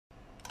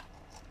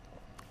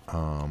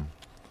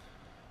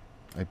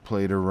I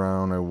played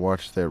around. I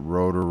watched that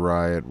Rotor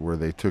Riot where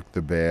they took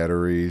the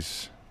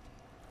batteries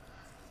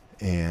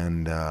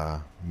and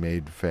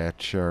made a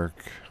FatShark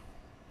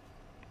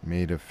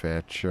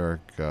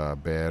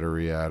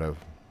battery out of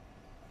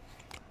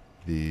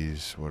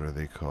these, what are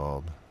they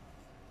called?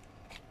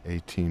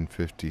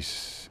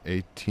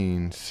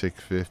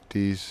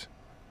 18650s.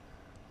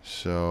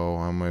 So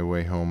on my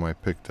way home I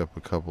picked up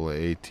a couple of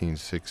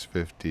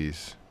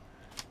 18650s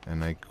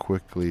and I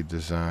quickly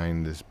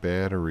designed this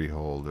battery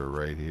holder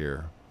right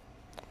here.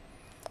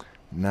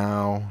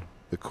 Now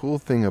the cool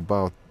thing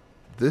about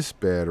this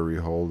battery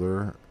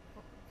holder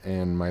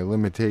and my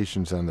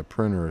limitations on the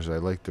printer is I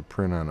like to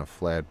print on a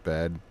flat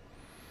bed.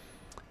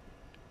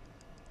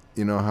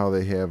 You know how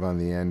they have on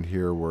the end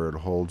here where it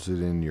holds it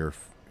in your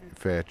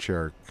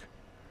FatShark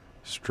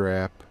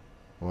strap?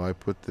 Well, I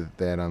put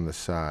that on the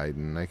side,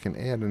 and I can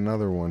add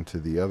another one to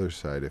the other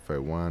side if I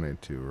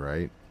wanted to,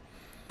 right?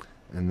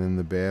 And then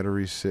the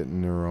batteries sit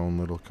in their own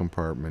little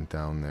compartment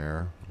down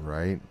there,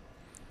 right?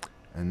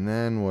 And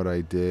then what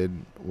I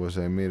did was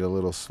I made a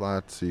little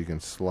slot so you can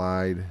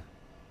slide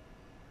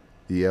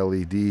the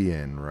LED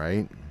in,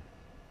 right?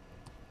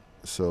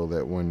 So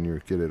that when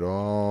you get it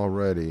all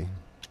ready,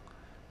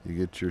 you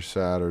get your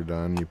solder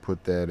done, you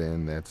put that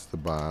in, that's the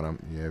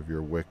bottom, you have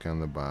your wick on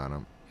the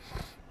bottom.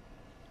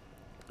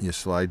 You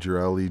slide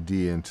your LED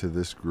into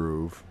this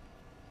groove.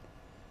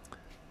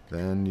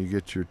 Then you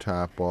get your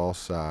top all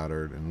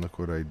soldered, and look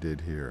what I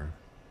did here.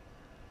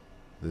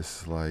 This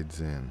slides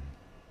in.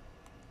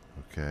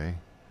 Okay?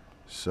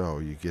 So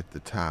you get the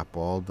top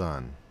all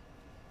done.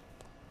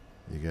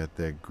 You got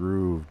that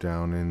groove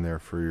down in there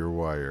for your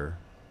wire.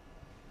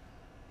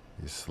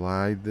 You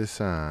slide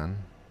this on.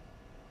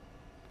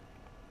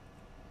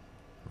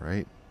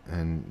 Right?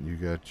 And you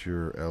got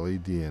your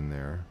LED in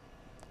there.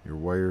 Your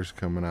wire's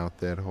coming out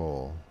that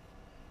hole,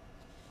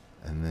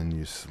 and then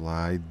you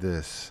slide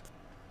this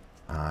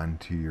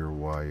onto your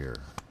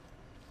wire.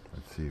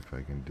 Let's see if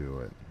I can do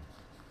it.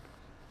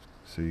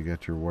 So you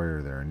got your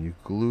wire there, and you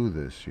glue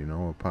this, you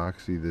know,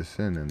 epoxy this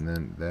in, and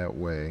then that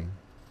way,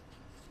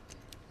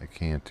 I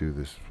can't do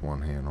this with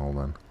one hand, hold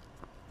on.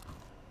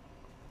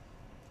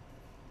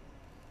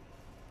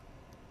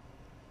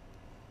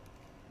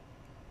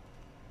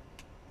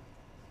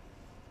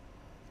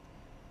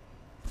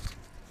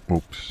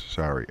 Oops,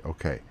 sorry.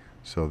 Okay,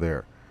 so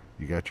there.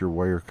 You got your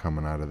wire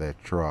coming out of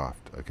that trough.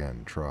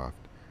 Again, trough.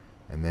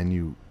 And then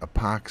you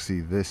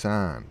epoxy this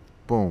on.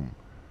 Boom.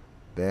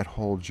 That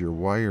holds your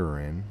wire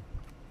in.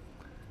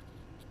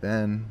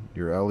 Then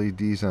your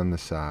LEDs on the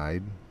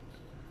side.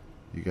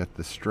 You got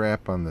the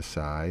strap on the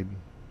side.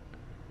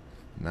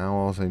 Now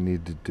all I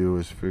need to do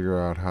is figure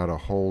out how to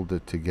hold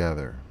it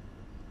together.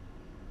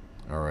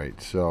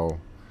 Alright,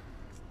 so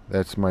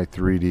that's my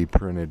 3D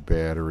printed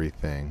battery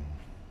thing.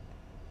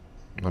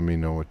 Let me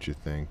know what you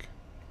think.